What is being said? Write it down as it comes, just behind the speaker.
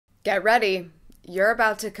Get ready. You're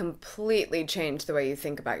about to completely change the way you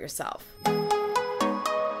think about yourself.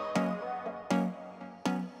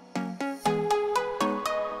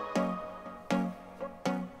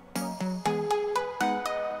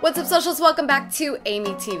 What's up, socials? Welcome back to Amy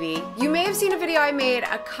TV. You may have seen a video I made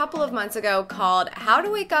a couple of months ago called How to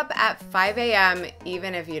Wake Up at 5 a.m.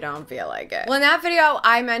 even if you don't feel like it. Well, in that video,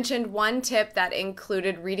 I mentioned one tip that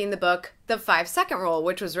included reading the book The 5-Second Rule,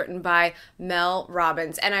 which was written by Mel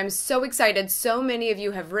Robbins. And I'm so excited. So many of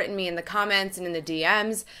you have written me in the comments and in the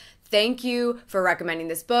DMs. Thank you for recommending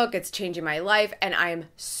this book. It's changing my life, and I am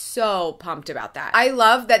so pumped about that. I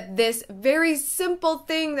love that this very simple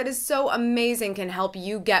thing that is so amazing can help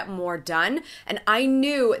you get more done, and I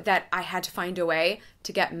knew that I had to find a way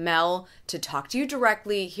to get Mel to talk to you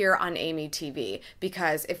directly here on Amy TV,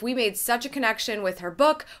 because if we made such a connection with her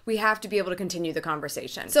book, we have to be able to continue the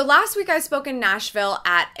conversation. So last week I spoke in Nashville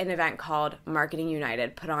at an event called Marketing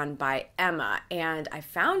United, put on by Emma, and I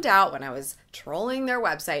found out when I was trolling their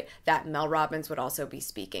website that Mel Robbins would also be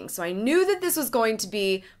speaking. So I knew that this was going to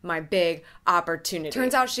be my big opportunity.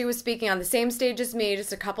 Turns out she was speaking on the same stage as me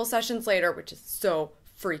just a couple sessions later, which is so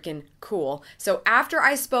freaking cool. So after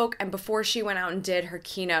I spoke and before she went out and did her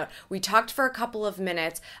keynote, we talked for a couple of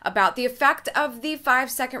minutes about the effect of the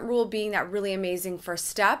 5-second rule being that really amazing first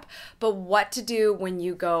step, but what to do when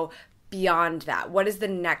you go beyond that. What is the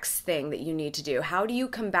next thing that you need to do? How do you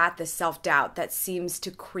combat the self-doubt that seems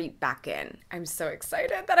to creep back in? I'm so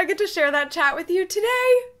excited that I get to share that chat with you today.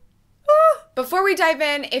 Before we dive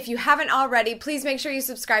in, if you haven't already, please make sure you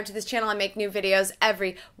subscribe to this channel. I make new videos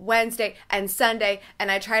every Wednesday and Sunday,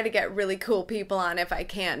 and I try to get really cool people on if I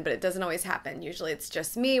can, but it doesn't always happen. Usually it's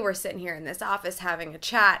just me. We're sitting here in this office having a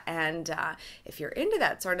chat, and if you're into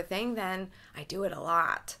that sort of thing, then I do it a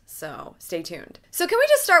lot, so stay tuned. So can we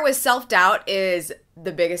just start with self-doubt is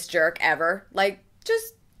the biggest jerk ever? Like,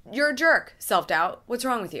 just you're a jerk, self-doubt. What's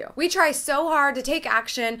wrong with you? We try so hard to take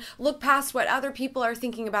action, look past what other people are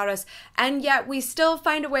thinking about us, and yet we still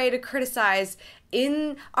find a way to criticize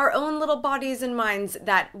in our own little bodies and minds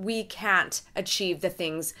that we can't achieve the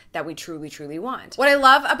things that we truly, truly want. What I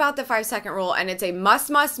love about the 5-second rule, and it's a must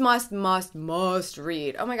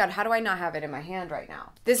read. Oh my God, how do I not have it in my hand right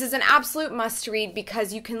now? This is an absolute must read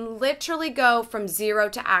because you can literally go from 0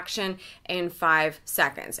 to action in 5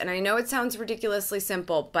 seconds. And I know it sounds ridiculously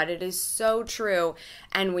simple, but it is so true.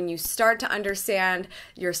 And when you start to understand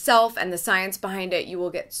yourself and the science behind it, you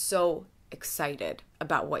will get so excited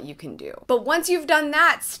about what you can do. But once you've done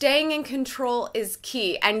that, staying in control is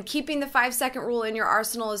key, and keeping the 5-second rule in your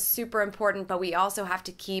arsenal is super important, but we also have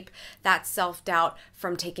to keep that self-doubt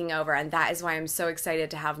from taking over, and that is why I'm so excited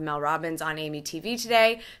to have Mel Robbins on Amy TV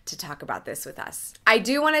today to talk about this with us. I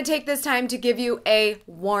do want to take this time to give you a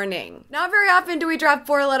warning. Not very often do we drop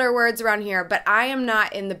 4-letter words around here, but I am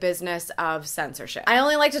not in the business of censorship. I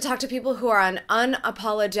only like to talk to people who are an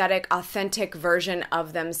unapologetic, authentic version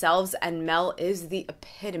of themselves, and Mel is the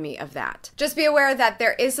epitome of that. Just be aware that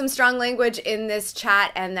there is some strong language in this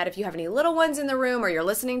chat, and that if you have any little ones in the room or you're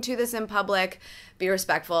listening to this in public, be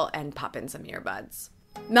respectful and pop in some earbuds.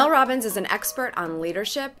 Mel Robbins is an expert on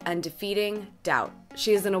leadership and defeating doubt.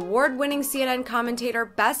 She is an award-winning CNN commentator,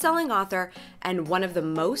 best-selling author, and one of the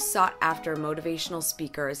most sought-after motivational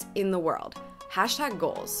speakers in the world.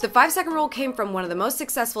 #goals. The 5-second rule came from one of the most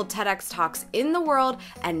successful TEDx talks in the world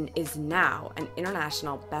and is now an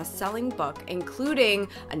international best-selling book, including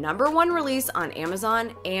a #1 release on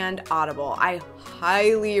Amazon and Audible. I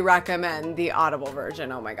highly recommend the Audible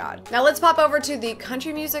version, oh my God. Now let's pop over to the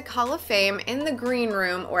Country Music Hall of Fame in the green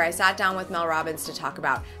room, where I sat down with Mel Robbins to talk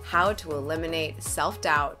about how to eliminate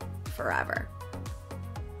self-doubt forever.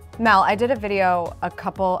 Mel, I did a video a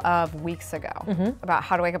couple of weeks ago about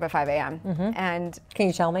how to wake up at 5 a.m. And can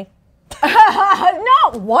you tell me?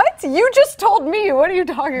 No, what? You just told me. What are you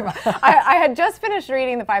talking about? I had just finished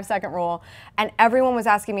reading the 5-second rule, and everyone was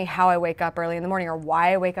asking me how I wake up early in the morning or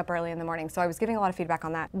why I wake up early in the morning. So I was giving a lot of feedback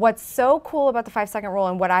on that. What's so cool about the 5-second rule,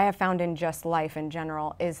 and what I have found in just life in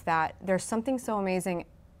general, is that there's something so amazing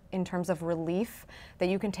in terms of relief that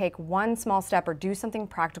you can take one small step or do something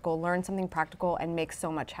practical, learn something practical, and make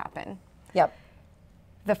so much happen. Yep.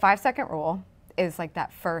 The 5-second rule is like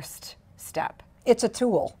that first step. It's a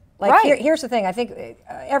tool. Like right. Here's the thing. I think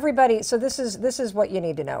everybody. So this is what you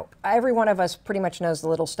need to know. Every one of us pretty much knows the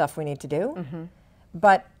little stuff we need to do,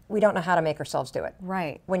 but we don't know how to make ourselves do it.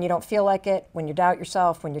 Right. When you don't feel like it, when you doubt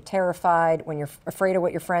yourself, when you're terrified, when you're afraid of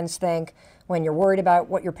what your friends think, when you're worried about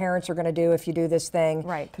what your parents are going to do if you do this thing.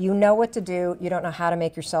 Right. You know what to do. You don't know how to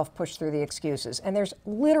make yourself push through the excuses. And there's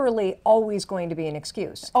literally always going to be an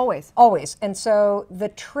excuse. Always. Always. And so the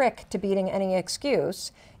trick to beating any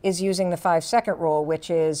excuse is using the 5-second rule, which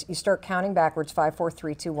is you start counting backwards, 5, 4,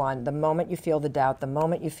 3, 2, 1. The moment you feel the doubt, the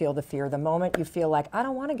moment you feel the fear, the moment you feel like, I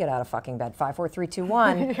don't want to get out of fucking bed, 5, 4, 3, 2,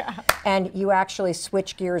 1. Yeah. And you actually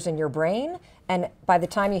switch gears in your brain. And by the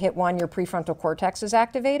time you hit 1, your prefrontal cortex is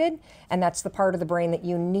activated. And that's the part of the brain that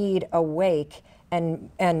you need awake and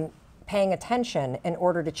paying attention in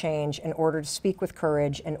order to change, in order to speak with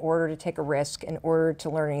courage, in order to take a risk, in order to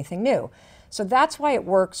learn anything new. So that's why it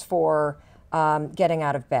works for getting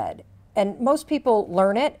out of bed. And most people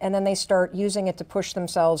learn it and then they start using it to push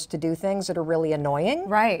themselves to do things that are really annoying.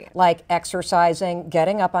 Right. Like exercising,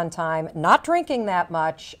 getting up on time, not drinking that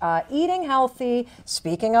much, eating healthy,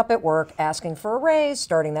 speaking up at work, asking for a raise,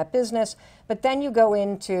 starting that business. But then you go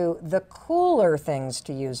into the cooler things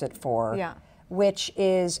to use it for, which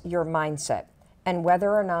is your mindset. And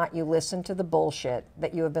whether or not you listen to the bullshit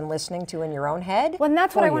that you have been listening to in your own head. Well, and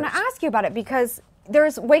that's what I want to ask you about it, because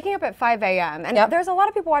there's waking up at 5 a.m. And there's a lot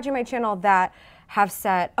of people watching my channel that have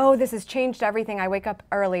said, oh, this has changed everything. I wake up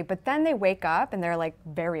early. But then they wake up and they're like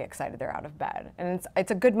very excited they're out of bed. And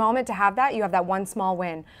it's a good moment to have that. You have that one small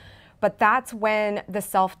win. But that's when the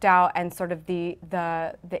self-doubt and sort of the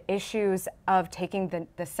issues of taking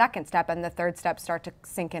the second step and the third step start to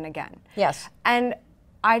sink in again. Yes. And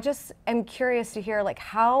I just am curious to hear, like,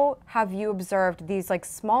 how have you observed these like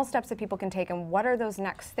small steps that people can take, and what are those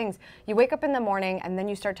next things? You wake up in the morning and then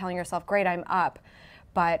you start telling yourself, great, I'm up,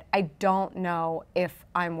 but I don't know if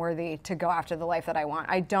I'm worthy to go after the life that I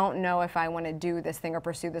want. I don't know if I want to do this thing or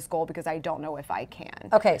pursue this goal because I don't know if I can.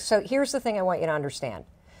 Okay, so here's the thing I want you to understand.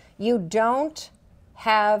 You don't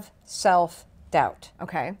have self-doubt.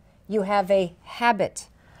 Okay. You have a habit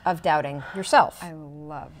of doubting yourself. I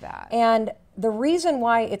love that. And the reason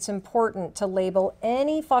why it's important to label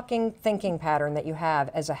any fucking thinking pattern that you have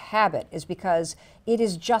as a habit is because it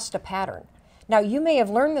is just a pattern. Now, you may have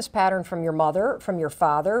learned this pattern from your mother, from your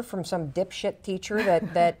father, from some dipshit teacher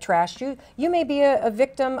that trashed you. You may be a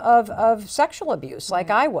victim of sexual abuse like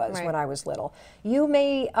I was when I was little. You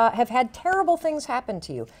may have had terrible things happen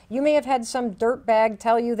to you. You may have had some dirtbag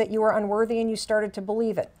tell you that you were unworthy and you started to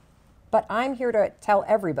believe it. But I'm here to tell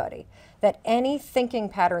everybody that any thinking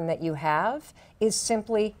pattern that you have is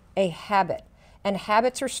simply a habit. And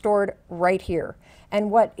habits are stored right here.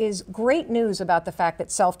 And what is great news about the fact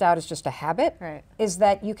that self-doubt is just a habit is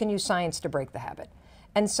that you can use science to break the habit.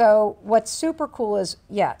 And so what's super cool is,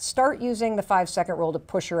 start using the 5-second rule to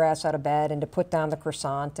push your ass out of bed and to put down the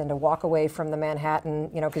croissant and to walk away from the Manhattan,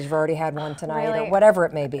 because you've already had one tonight or whatever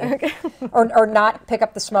it may be. or not pick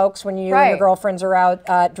up the smokes when you and your girlfriends are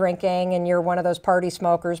out drinking and you're one of those party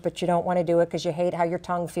smokers, but you don't want to do it because you hate how your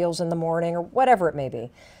tongue feels in the morning or whatever it may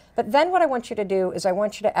be. But then what I want you to do is I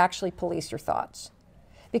want you to actually police your thoughts,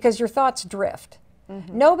 because your thoughts drift.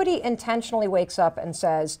 Nobody intentionally wakes up and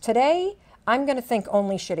says, today, I'm going to think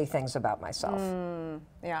only shitty things about myself.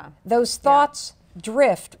 Those thoughts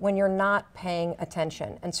drift when you're not paying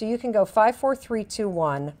attention. And so you can go 5, 4, 3, 2,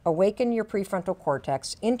 1, awaken your prefrontal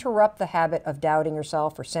cortex, interrupt the habit of doubting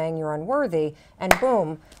yourself or saying you're unworthy, and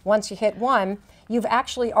boom, once you hit 1, you've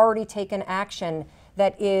actually already taken action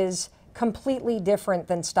that is completely different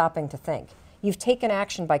than stopping to think. You've taken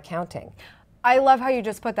action by counting. I love how you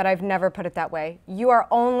just put that. I've never put it that way. You are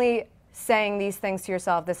only saying these things to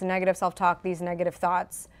yourself, this negative self-talk, these negative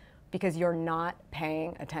thoughts, because you're not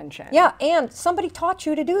paying attention. Yeah, and somebody taught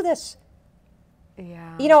you to do this.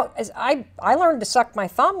 As I learned to suck my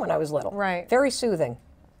thumb when I was little. Very soothing.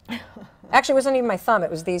 Actually, it wasn't even my thumb,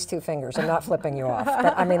 it was these 2 fingers. I'm not flipping you off.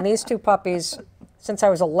 But I mean, these 2 puppies, since I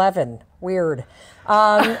was 11, weird.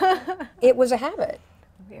 It was a habit.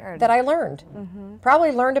 That I learned.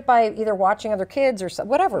 Probably learned it by either watching other kids or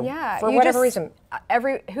whatever. For whatever reason.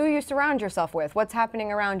 Who you surround yourself with, what's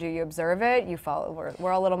happening around you, you observe it, you follow.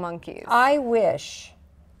 We're all little monkeys. I wish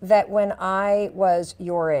that when I was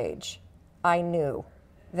your age, I knew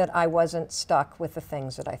that I wasn't stuck with the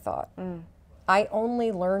things that I thought. I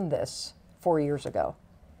only learned this 4 years ago.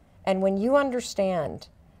 And when you understand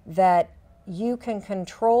that you can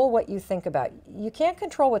control what you think about, you can't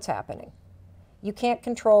control what's happening. You can't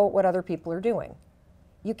control what other people are doing.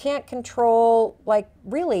 You can't control,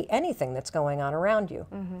 really anything that's going on around you.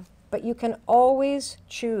 But you can always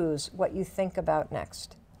choose what you think about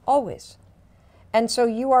next. Always. And so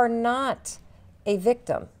you are not a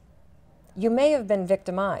victim. You may have been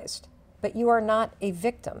victimized, but you are not a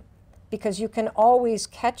victim, because you can always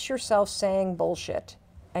catch yourself saying bullshit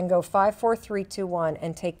and go 5, 4, 3, 2, 1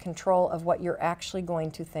 and take control of what you're actually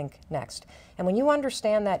going to think next. And when you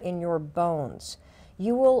understand that in your bones,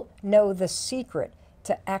 you will know the secret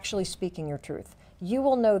to actually speaking your truth. You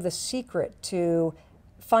will know the secret to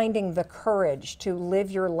finding the courage to live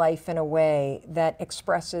your life in a way that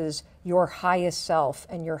expresses your highest self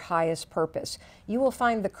and your highest purpose. You will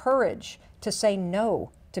find the courage to say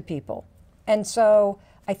no to people. And so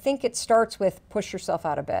I think it starts with push yourself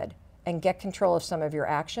out of bed and get control of some of your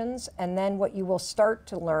actions. And then what you will start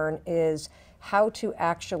to learn is how to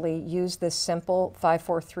actually use this simple 5,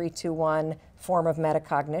 4, 3, 2, 1 form of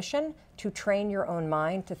metacognition to train your own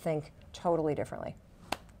mind to think totally differently.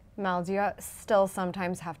 Mel, do you still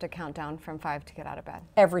sometimes have to count down from 5 to get out of bed?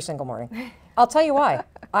 Every single morning. I'll tell you why.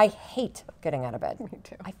 I hate getting out of bed. Me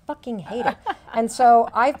too. I fucking hate it. And so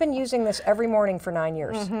I've been using this every morning for 9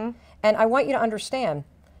 years. And I want you to understand,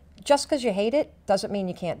 just because you hate it doesn't mean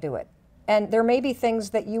you can't do it. And there may be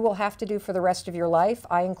things that you will have to do for the rest of your life.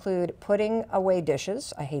 I include putting away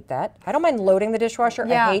dishes. I hate that. I don't mind loading the dishwasher.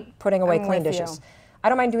 Yeah, I hate putting away I'm clean with dishes. you. I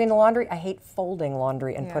don't mind doing the laundry. I hate folding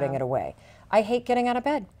laundry and putting Yeah. it away. I hate getting out of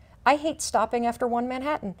bed. I hate stopping after one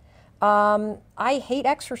Manhattan. I hate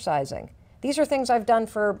exercising. These are things I've done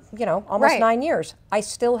for, you know, almost Right. 9 years. I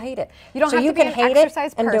still hate it. You don't so have you to be can an hate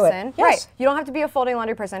exercise it and person. do it. Yes. Right. You don't have to be a folding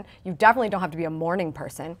laundry person. You definitely don't have to be a morning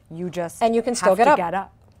person. You just And you can still have get to up. get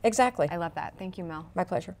up. Exactly. I love that. Thank you, Mel. My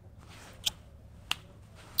pleasure.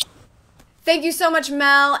 Thank you so much,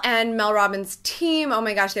 Mel and Mel Robbins' team. Oh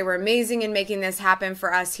my gosh, they were amazing in making this happen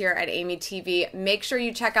for us here at Amy TV. Make sure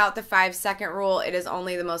you check out the 5-Second Rule. It is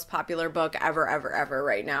only the most popular book ever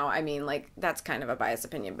right now. I mean, like, that's kind of a biased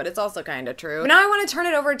opinion, but it's also kind of true. But now I want to turn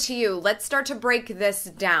it over to you. Let's start to break this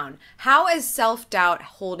down. How is self-doubt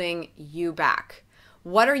holding you back?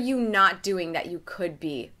 What are you not doing that you could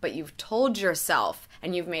be, but you've told yourself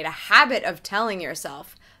and you've made a habit of telling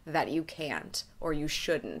yourself that you can't or you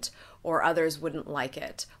shouldn't or others wouldn't like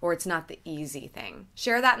it or it's not the easy thing?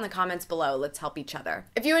 Share that in the comments below. Let's help each other.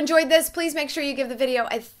 If you enjoyed this, please make sure you give the video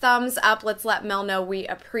a thumbs up. Let's let Mel know we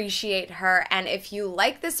appreciate her. And if you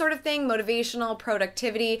like this sort of thing, motivational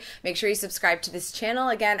productivity, make sure you subscribe to this channel.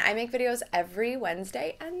 Again, I make videos every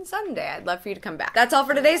Wednesday and Sunday. I'd love for you to come back. That's all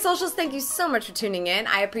for today's socials. Thank you so much for tuning in.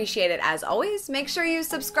 I appreciate it as always. Make sure you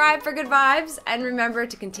subscribe for good vibes and remember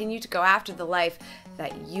to continue to go after the life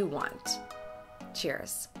that you want.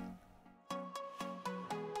 Cheers.